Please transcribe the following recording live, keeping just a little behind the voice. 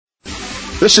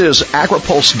This is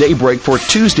AgriPulse Daybreak for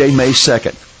Tuesday, May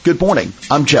 2nd. Good morning.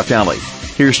 I'm Jeff Alley.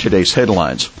 Here's today's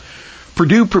headlines.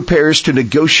 Purdue prepares to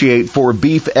negotiate for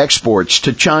beef exports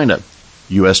to China.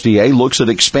 USDA looks at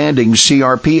expanding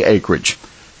CRP acreage.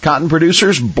 Cotton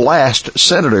producers blast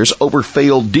senators over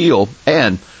failed deal.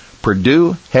 And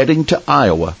Purdue heading to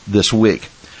Iowa this week.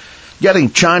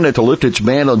 Getting China to lift its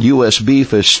ban on U.S.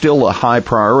 beef is still a high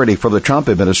priority for the Trump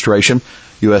administration.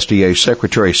 USDA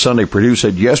Secretary Sonny Perdue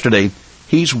said yesterday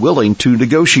he's willing to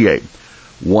negotiate.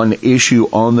 One issue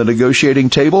on the negotiating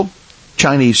table,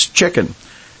 Chinese chicken.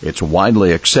 It's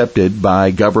widely accepted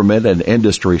by government and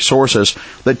industry sources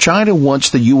that China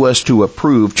wants the U.S. to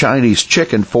approve Chinese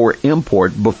chicken for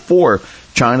import before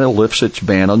China lifts its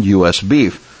ban on U.S.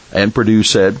 beef. And Perdue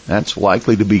said that's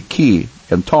likely to be key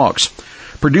in talks.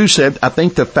 Perdue said, I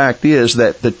think the fact is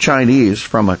that the Chinese,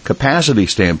 from a capacity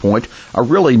standpoint, are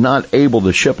really not able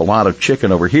to ship a lot of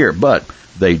chicken over here, but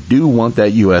they do want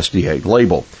that USDA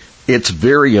label. It's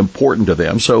very important to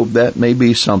them, so that may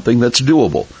be something that's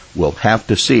doable. We'll have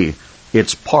to see.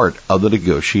 It's part of the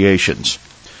negotiations.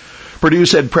 Perdue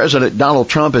said President Donald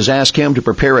Trump has asked him to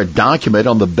prepare a document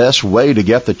on the best way to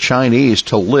get the Chinese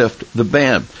to lift the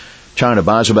ban. China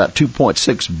buys about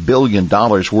 $2.6 billion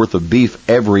worth of beef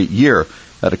every year.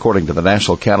 That according to the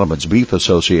National Cattlemen's Beef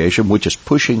Association, which is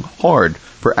pushing hard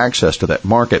for access to that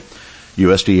market.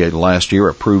 USDA last year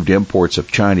approved imports of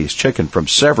Chinese chicken from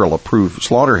several approved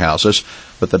slaughterhouses,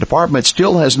 but the department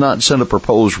still has not sent a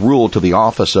proposed rule to the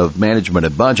Office of Management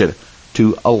and Budget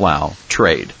to allow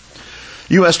trade.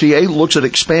 USDA looks at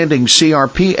expanding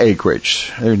CRP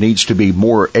acreage. There needs to be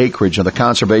more acreage in the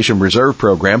Conservation Reserve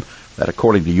Program. That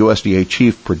according to USDA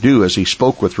Chief Perdue as he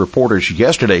spoke with reporters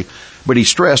yesterday, but he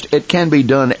stressed it can be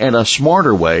done in a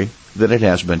smarter way than it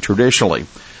has been traditionally.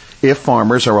 If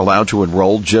farmers are allowed to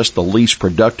enroll just the least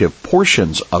productive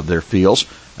portions of their fields,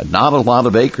 not a lot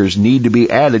of acres need to be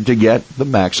added to get the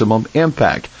maximum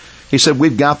impact. He said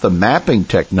we've got the mapping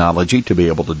technology to be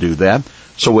able to do that,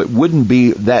 so it wouldn't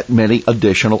be that many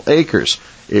additional acres.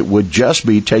 It would just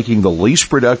be taking the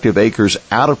least productive acres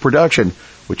out of production,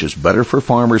 which is better for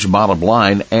farmers' bottom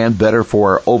line and better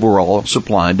for our overall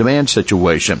supply and demand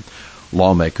situation.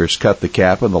 Lawmakers cut the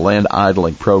cap on the land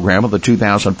idling program of the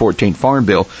 2014 Farm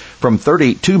Bill from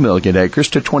 32 million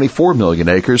acres to 24 million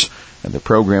acres, and the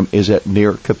program is at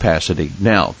near capacity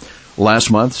now.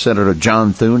 Last month, Senator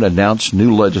John Thune announced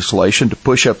new legislation to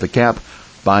push up the cap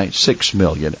by 6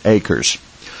 million acres.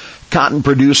 Cotton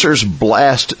producers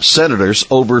blast senators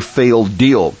over failed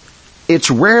deal. It's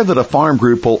rare that a farm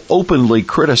group will openly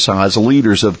criticize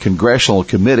leaders of congressional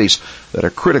committees that are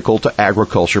critical to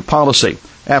agriculture policy.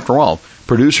 After all,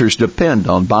 producers depend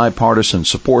on bipartisan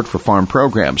support for farm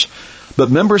programs. But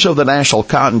members of the National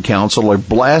Cotton Council are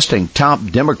blasting top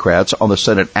Democrats on the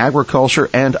Senate Agriculture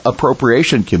and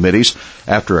Appropriation Committees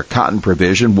after a cotton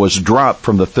provision was dropped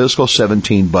from the fiscal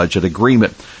 17 budget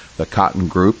agreement. The Cotton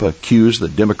Group accused the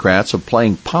Democrats of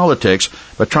playing politics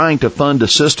by trying to fund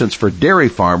assistance for dairy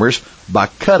farmers by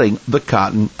cutting the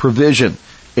cotton provision.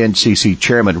 NCC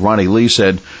Chairman Ronnie Lee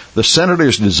said the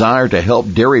senators' desire to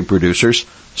help dairy producers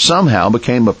somehow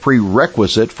became a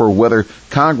prerequisite for whether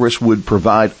Congress would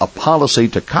provide a policy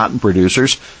to cotton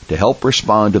producers to help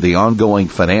respond to the ongoing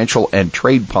financial and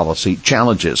trade policy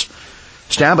challenges.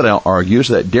 Stabenow argues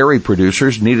that dairy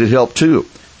producers needed help too.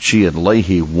 She and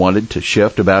Leahy wanted to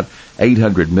shift about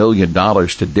 $800 million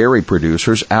to dairy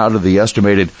producers out of the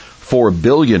estimated $4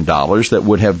 billion that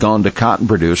would have gone to cotton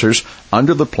producers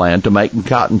under the plan to make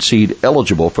cottonseed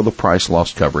eligible for the price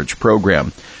loss coverage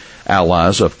program.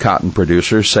 Allies of cotton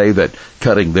producers say that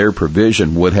cutting their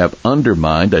provision would have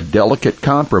undermined a delicate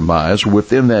compromise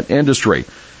within that industry.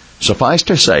 Suffice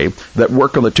to say that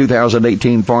work on the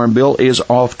 2018 Farm Bill is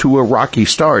off to a rocky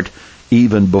start,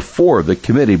 even before the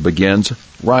committee begins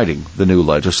writing the new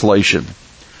legislation.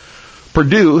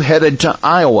 Perdue headed to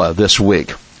Iowa this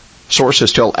week.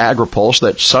 Sources tell AgriPulse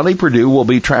that Sonny Perdue will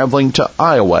be traveling to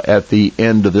Iowa at the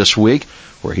end of this week,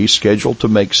 where he's scheduled to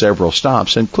make several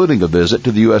stops, including a visit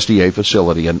to the USDA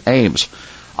facility in Ames.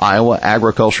 Iowa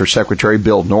Agriculture Secretary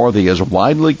Bill Northey is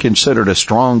widely considered a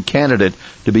strong candidate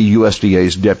to be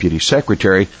USDA's deputy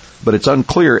secretary, but it's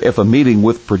unclear if a meeting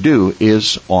with Perdue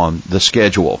is on the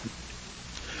schedule.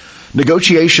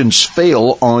 Negotiations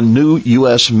fail on new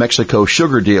U.S.-Mexico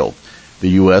sugar deal. The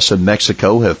U.S. and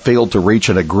Mexico have failed to reach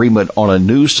an agreement on a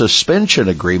new suspension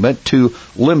agreement to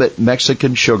limit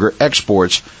Mexican sugar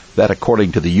exports. That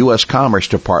according to the U.S. Commerce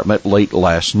Department late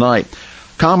last night.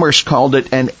 Commerce called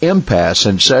it an impasse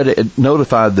and said it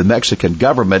notified the Mexican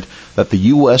government that the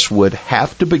U.S. would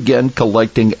have to begin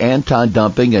collecting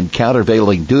anti-dumping and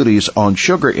countervailing duties on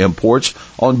sugar imports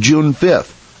on June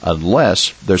 5th,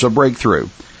 unless there's a breakthrough.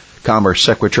 Commerce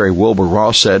Secretary Wilbur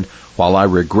Ross said, "While I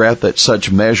regret that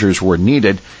such measures were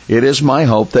needed, it is my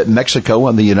hope that Mexico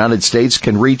and the United States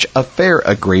can reach a fair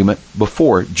agreement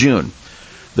before June."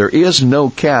 There is no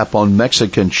cap on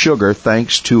Mexican sugar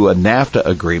thanks to a NAFTA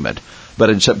agreement, but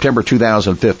in September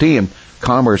 2015,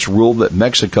 Commerce ruled that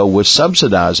Mexico was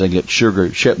subsidizing its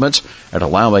sugar shipments and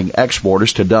allowing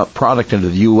exporters to dump product into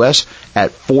the U.S.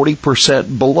 at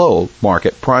 40% below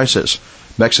market prices.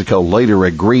 Mexico later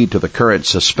agreed to the current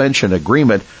suspension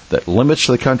agreement that limits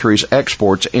the country's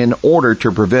exports in order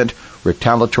to prevent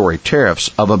retaliatory tariffs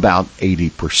of about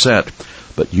 80%.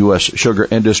 But U.S. sugar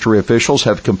industry officials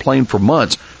have complained for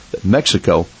months that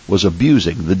Mexico was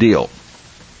abusing the deal.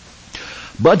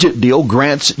 Budget deal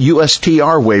grants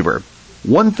USTR waiver.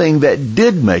 One thing that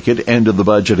did make it into the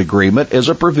budget agreement is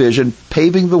a provision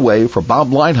paving the way for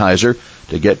Bob Lighthizer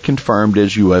to get confirmed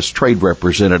as U.S. Trade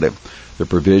Representative. The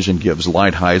provision gives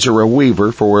Lighthizer a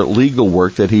waiver for legal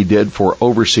work that he did for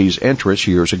overseas interests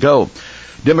years ago.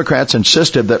 Democrats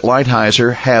insisted that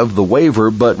Lighthizer have the waiver,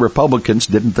 but Republicans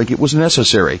didn't think it was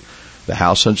necessary. The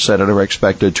House and Senate are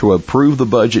expected to approve the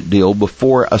budget deal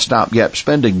before a stopgap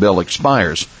spending bill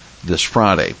expires this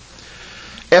Friday.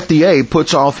 FDA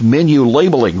puts off menu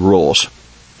labeling rules.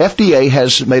 FDA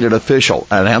has made it official,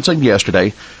 announcing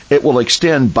yesterday it will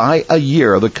extend by a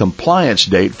year the compliance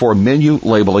date for menu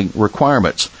labeling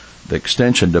requirements. The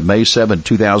extension to May 7,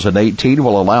 2018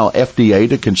 will allow FDA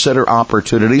to consider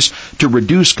opportunities to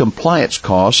reduce compliance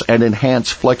costs and enhance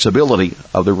flexibility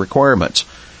of the requirements.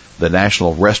 The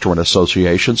National Restaurant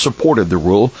Association supported the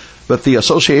rule, but the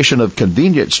Association of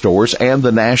Convenience Stores and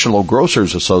the National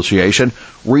Grocers Association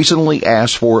recently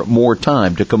asked for more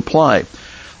time to comply.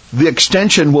 The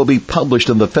extension will be published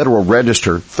in the Federal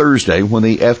Register Thursday, when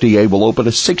the FDA will open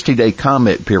a 60-day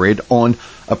comment period on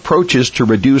approaches to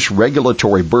reduce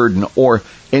regulatory burden or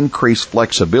increase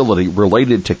flexibility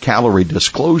related to calorie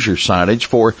disclosure signage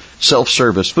for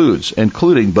self-service foods,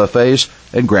 including buffets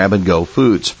and grab-and-go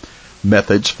foods.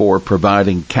 Methods for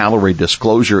providing calorie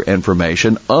disclosure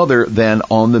information other than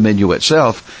on the menu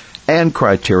itself, and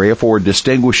criteria for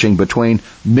distinguishing between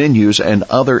menus and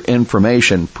other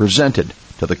information presented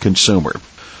to the consumer.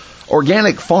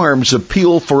 Organic farms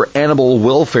appeal for animal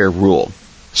welfare rule.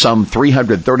 Some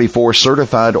 334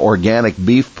 certified organic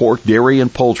beef, pork, dairy,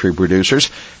 and poultry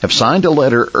producers have signed a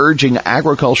letter urging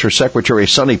Agriculture Secretary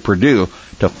Sonny Perdue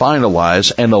to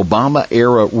finalize an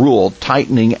Obama-era rule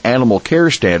tightening animal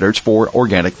care standards for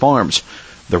organic farms.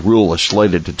 The rule is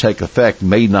slated to take effect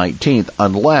May 19th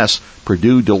unless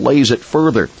Perdue delays it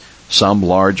further. Some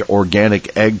large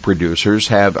organic egg producers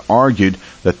have argued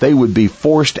that they would be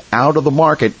forced out of the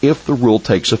market if the rule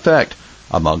takes effect.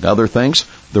 Among other things,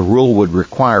 the rule would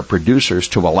require producers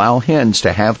to allow hens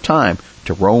to have time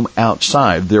to roam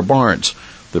outside their barns.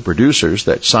 The producers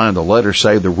that signed the letter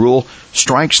say the rule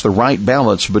strikes the right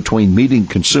balance between meeting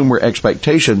consumer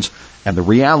expectations and the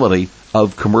reality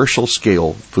of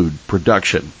commercial-scale food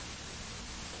production.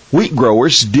 Wheat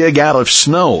growers dig out of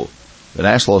snow. The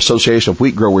National Association of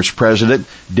Wheat Growers president,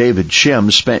 David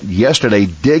Shim, spent yesterday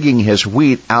digging his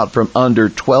wheat out from under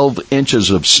 12 inches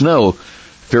of snow,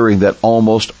 fearing that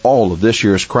almost all of this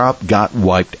year's crop got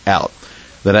wiped out.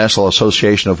 The National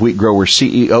Association of Wheat Growers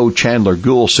CEO Chandler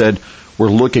Gould said, "We're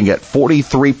looking at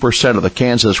 43% of the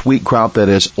Kansas wheat crop that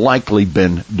has likely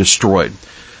been destroyed."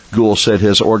 Gould said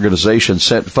his organization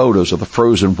sent photos of the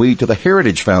frozen wheat to the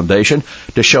Heritage Foundation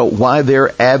to show why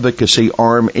their advocacy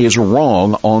arm is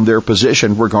wrong on their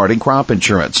position regarding crop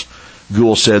insurance.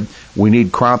 Gould said, "We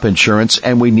need crop insurance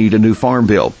and we need a new farm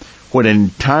bill. When an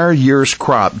entire year's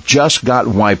crop just got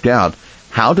wiped out,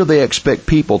 how do they expect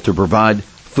people to provide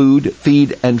food,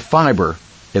 feed, and fiber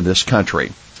in this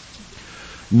country?"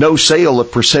 No sale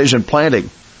of Precision Planting.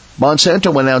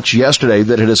 Monsanto announced yesterday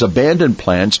that it has abandoned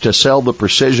plans to sell the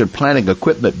precision planting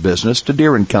equipment business to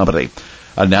Deere & Company.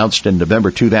 Announced in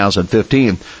November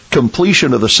 2015,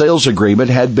 completion of the sales agreement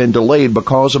had been delayed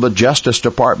because of a Justice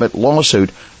Department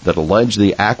lawsuit that alleged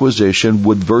the acquisition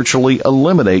would virtually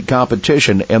eliminate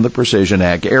competition in the precision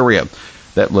ag area.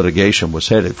 That litigation was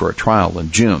headed for a trial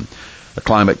in June. The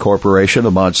Climate Corporation,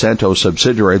 a Monsanto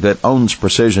subsidiary that owns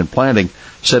Precision Planting,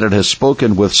 said it has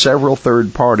spoken with several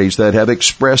third parties that have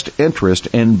expressed interest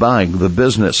in buying the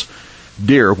business.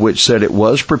 Deere, which said it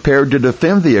was prepared to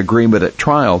defend the agreement at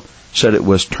trial, said it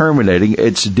was terminating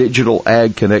its digital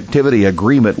ag connectivity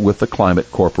agreement with the Climate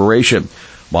Corporation.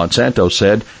 Monsanto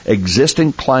said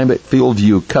existing Climate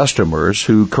FieldView customers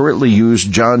who currently use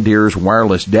John Deere's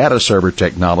wireless data server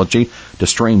technology to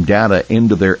stream data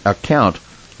into their account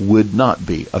would not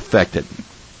be affected.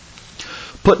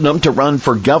 Putnam to run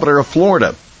for governor of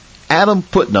Florida. Adam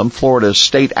Putnam, Florida's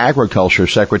state agriculture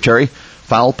secretary,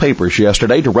 filed papers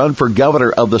yesterday to run for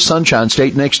governor of the Sunshine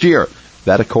State next year.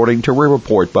 That according to a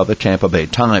report by the Tampa Bay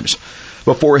Times.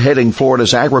 Before heading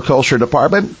Florida's Agriculture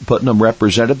Department, Putnam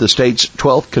represented the state's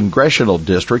 12th congressional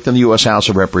district in the U.S. House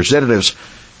of Representatives,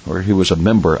 where he was a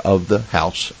member of the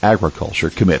House Agriculture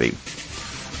Committee.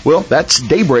 Well, that's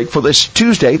Daybreak for this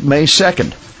Tuesday, May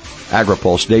 2nd.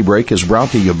 AgriPulse Daybreak is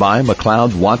brought to you by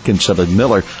McLeod, Watkinson &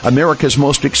 Miller, America's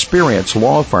most experienced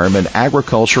law firm in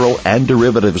agricultural and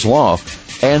derivatives law,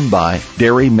 and by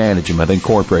Dairy Management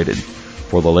Incorporated.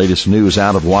 For the latest news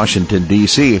out of Washington,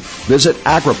 D.C., visit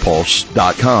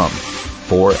agripulse.com.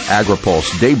 For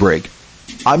AgriPulse Daybreak,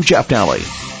 I'm Jeff Nally.